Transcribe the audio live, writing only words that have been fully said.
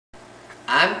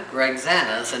I'm Greg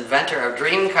Zanas, inventor of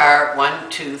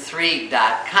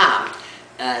DreamCar123.com,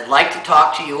 and I'd like to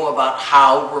talk to you about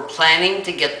how we're planning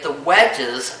to get the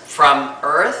wedges from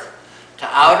Earth to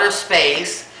outer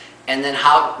space, and then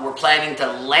how we're planning to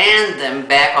land them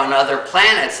back on other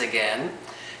planets again.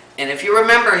 And if you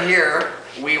remember here,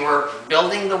 we were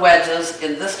building the wedges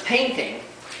in this painting.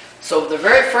 So the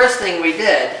very first thing we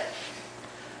did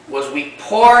was we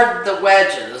poured the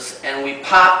wedges and we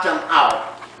popped them out.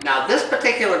 Now this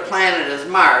particular planet is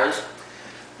Mars,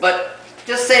 but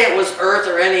just say it was Earth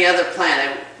or any other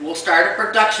planet, we'll start a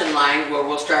production line where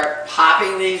we'll start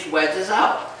popping these wedges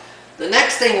out. The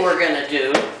next thing we're going to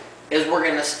do is we're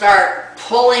going to start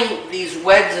pulling these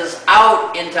wedges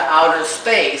out into outer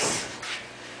space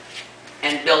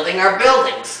and building our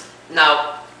buildings.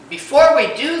 Now, before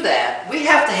we do that, we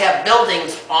have to have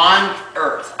buildings on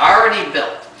Earth, already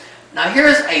built. Now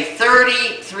here's a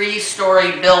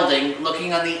 33-story building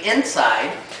looking on the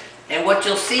inside, and what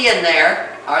you'll see in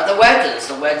there are the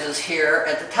wedges here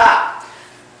at the top.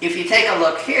 If you take a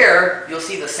look here, you'll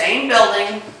see the same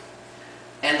building,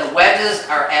 and the wedges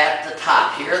are at the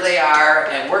top. Here they are,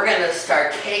 and we're going to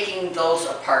start taking those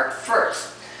apart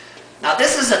first. Now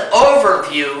this is an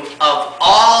overview of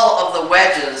all of the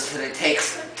wedges that it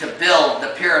takes to build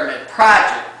the pyramid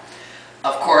project.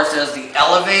 Of course, there's the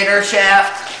elevator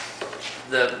shaft,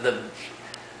 the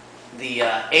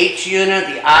H unit,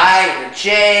 the I and the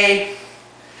J,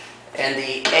 and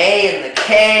the A and the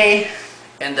K,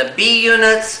 and the B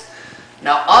units.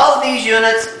 Now all of these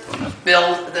units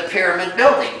build the pyramid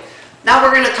building. Now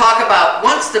we're going to talk about,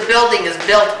 once the building is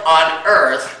built on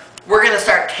Earth, we're going to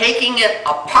start taking it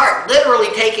apart,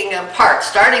 literally taking it apart,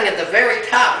 starting at the very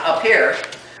top up here.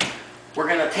 We're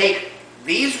going to take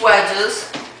these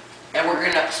wedges and we're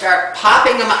going to start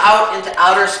popping them out into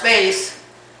outer space,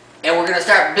 and we're going to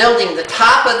start building the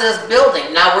top of this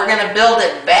building. Now we're going to build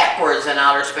it backwards in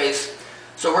outer space,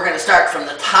 so we're going to start from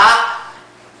the top,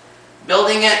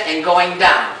 building it and going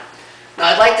down. Now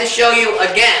I'd like to show you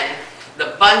again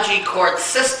the bungee cord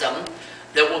system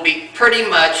that will be pretty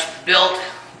much built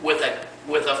with a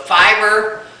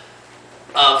fiber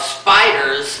of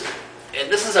spiders,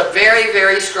 and this is a very,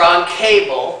 very strong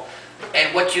cable.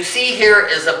 And what you see here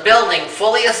is a building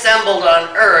fully assembled on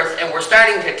Earth, and we're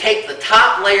starting to take the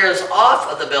top layers off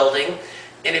of the building.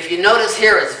 And if you notice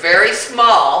here, it's very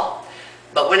small,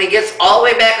 but when it gets all the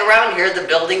way back around here, the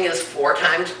building is 4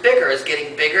 times bigger. It's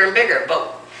getting bigger and bigger.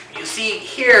 But you see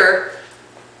here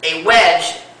a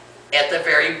wedge at the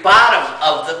very bottom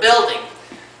of the building.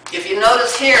 If you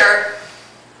notice here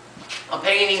on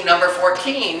painting number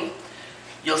 14,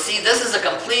 you'll see this is a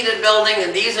completed building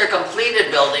and these are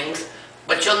completed buildings,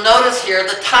 but you'll notice here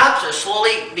the tops are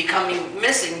slowly becoming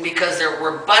missing because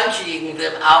we're bungeeing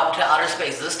them out to outer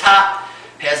space. This top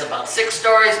has about 6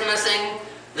 stories missing.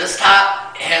 This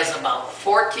top has about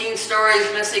 14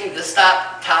 stories missing. This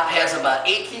top has about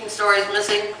 18 stories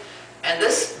missing. And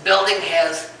this building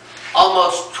has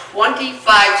almost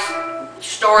 25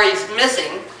 stories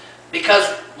missing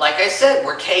because, like I said,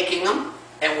 we're taking them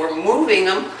and we're moving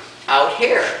them out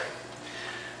here.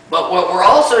 But what we're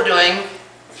also doing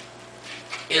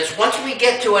is, once we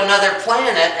get to another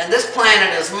planet, and this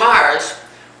planet is Mars,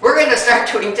 we're going to start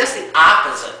doing just the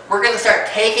opposite. We're going to start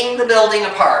taking the building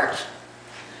apart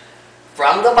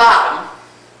from the bottom,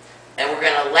 and we're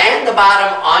going to land the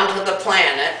bottom onto the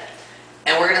planet,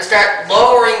 and we're going to start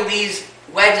lowering these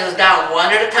wedges down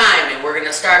one at a time, and we're going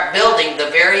to start building the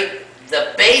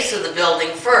base of the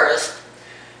building first.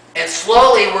 And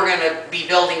slowly we're going to be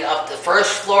building up the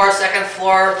first floor, second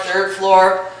floor, third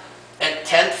floor, and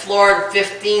 10th floor, and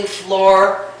 15th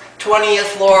floor, 20th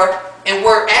floor. And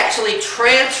we're actually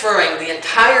transferring the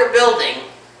entire building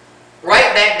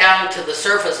right back down to the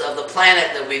surface of the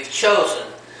planet that we've chosen.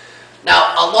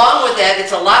 Now, along with that,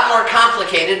 it's a lot more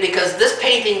complicated because this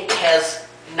painting has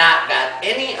not got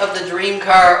any of the dream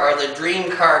car or the dream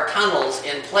car tunnels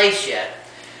in place yet.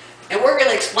 And we're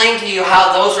going to explain to you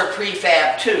how those are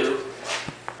prefab too.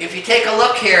 If you take a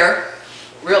look here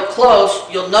real close,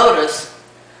 you'll notice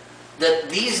that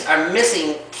these are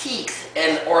missing teeth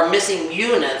or missing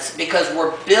units because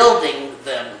we're building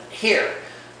them here.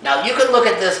 Now you can look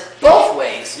at this both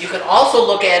ways. You can also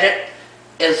look at it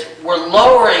as we're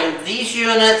lowering these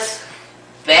units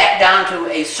back down to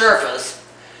a surface,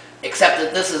 except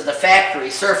that this is the factory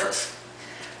surface.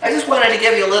 I just wanted to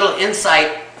give you a little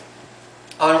insight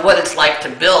on what it's like to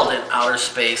build in outer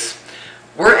space.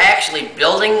 We're actually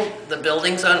building the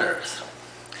buildings on Earth.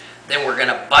 Then we're going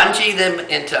to bungee them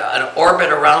into an orbit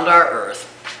around our Earth.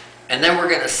 And then we're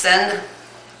going to send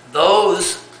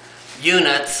those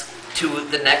units to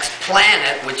the next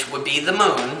planet, which would be the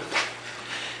moon.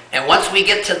 And once we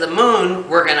get to the moon,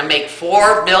 we're going to make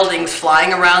 4 buildings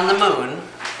flying around the moon.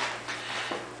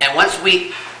 And once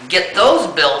we get those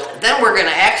built, then we're going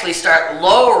to actually start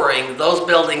lowering those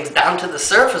buildings down to the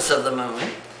surface of the moon.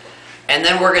 And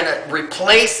then we're going to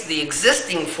replace the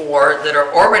existing 4 that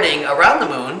are orbiting around the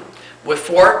moon with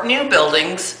 4 new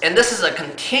buildings. And this is a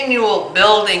continual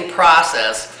building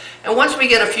process. And once we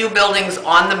get a few buildings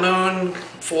on the moon,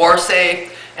 4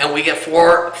 say, and we get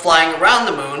 4 flying around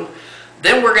the moon,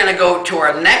 then we're going to go to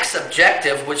our next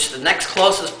objective, which the next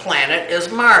closest planet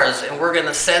is Mars. And we're going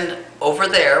to send over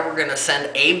there, we're going to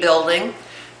send a building,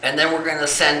 and then we're going to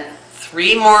send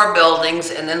 3 more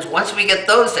buildings. And then once we get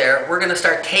those there, we're going to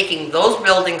start taking those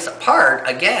buildings apart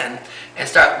again and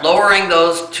start lowering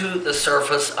those to the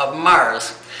surface of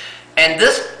Mars. And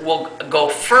this will go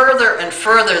further and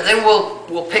further. Then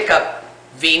we'll pick up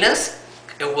Venus,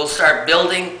 and we'll start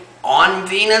building on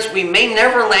Venus. We may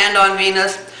never land on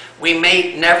Venus. We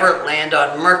may never land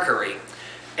on Mercury.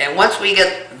 And once we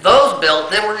get those built,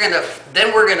 then we're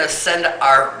going to send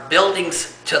our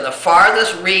buildings to the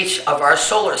farthest reach of our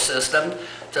solar system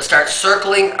to start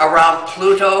circling around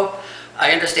Pluto.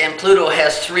 I understand Pluto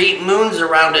has 3 moons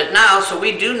around it now, so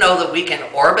we do know that we can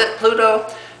orbit Pluto.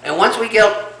 And once we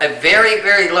get a very,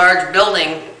 very large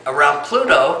building around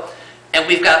Pluto, and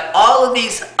we've got all of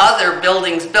these other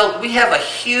buildings built, we have a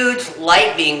huge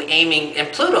light beam aiming,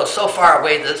 and Pluto's so far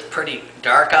away that it's pretty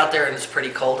dark out there and it's pretty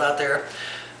cold out there.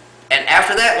 And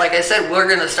after that, like I said, we're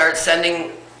going to start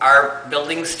sending our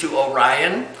buildings to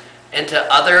Orion and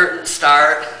to other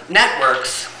star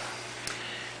networks.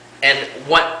 And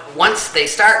once they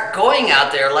start going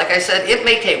out there, like I said, it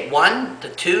may take 1 to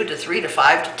 2 to 3 to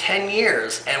 5 to 10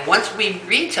 years. And once we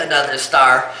reach another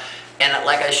star, and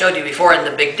like I showed you before in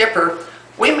the Big Dipper,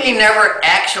 we may never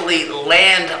actually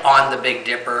land on the Big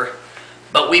Dipper,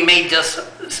 but we may just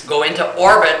go into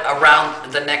orbit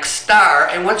around the next star.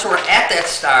 And once we're at that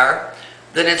star,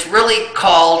 then it's really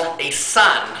called a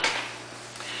sun.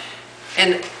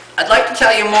 And I'd like to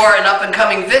tell you more in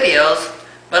up-and-coming videos,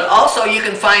 but also you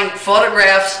can find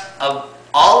photographs of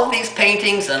all of these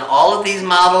paintings and all of these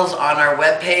models on our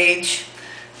webpage.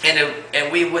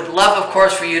 And we would love, of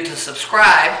course, for you to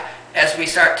subscribe as we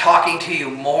start talking to you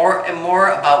more and more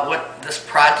about what this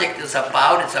project is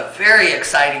about. It's a very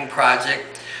exciting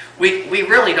project. We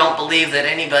really don't believe that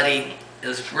anybody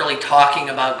is really talking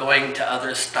about going to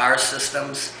other star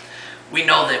systems. We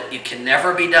know that it can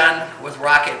never be done with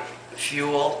rocket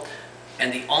fuel,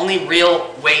 and the only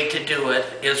real way to do it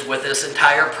is with this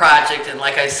entire project. And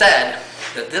like I said,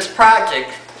 that this project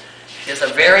is a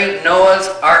very Noah's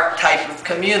Ark type of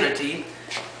community.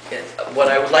 What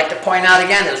I would like to point out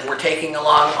again is we're taking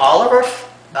along all of our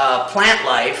plant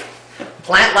life.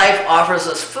 Plant life offers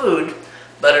us food,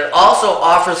 but it also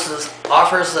offers us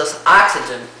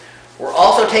oxygen. We're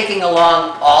also taking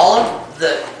along all of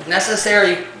the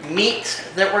necessary meat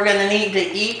that we're going to need to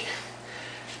eat,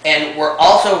 and we're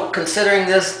also considering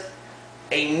this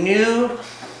a new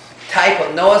type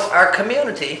of Noah's Ark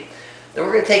community, that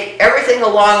we're going to take everything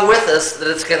along with us that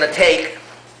it's going to take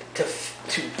to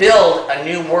build a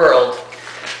new world.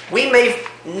 We may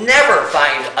never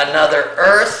find another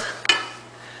Earth,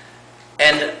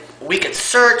 and we could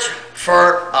search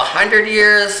for 100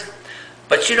 years,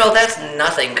 but you know, that's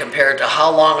nothing compared to how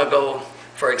long ago,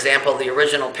 for example, the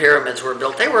original pyramids were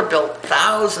built. They were built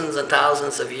thousands and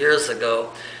thousands of years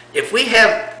ago. If we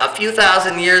have a few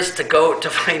thousand years to go to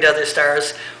find other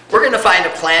stars, we're going to find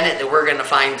a planet that we're going to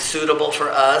find suitable for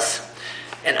us.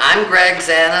 And I'm Greg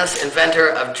Zanis,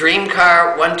 inventor of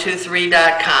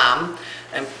DreamCar123.com.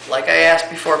 And like I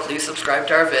asked before, please subscribe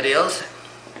to our videos.